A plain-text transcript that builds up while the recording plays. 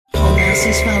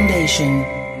Genesis Foundation.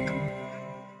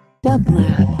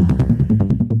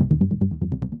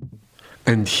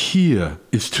 And here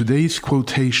is today's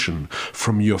quotation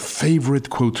from your favorite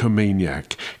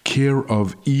Quotomaniac, care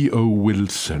of E.O.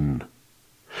 Wilson.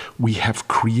 We have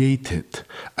created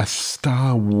a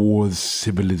Star Wars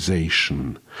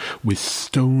civilization with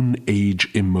Stone Age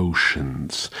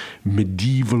emotions,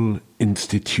 medieval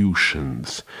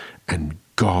institutions, and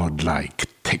godlike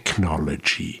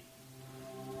technology.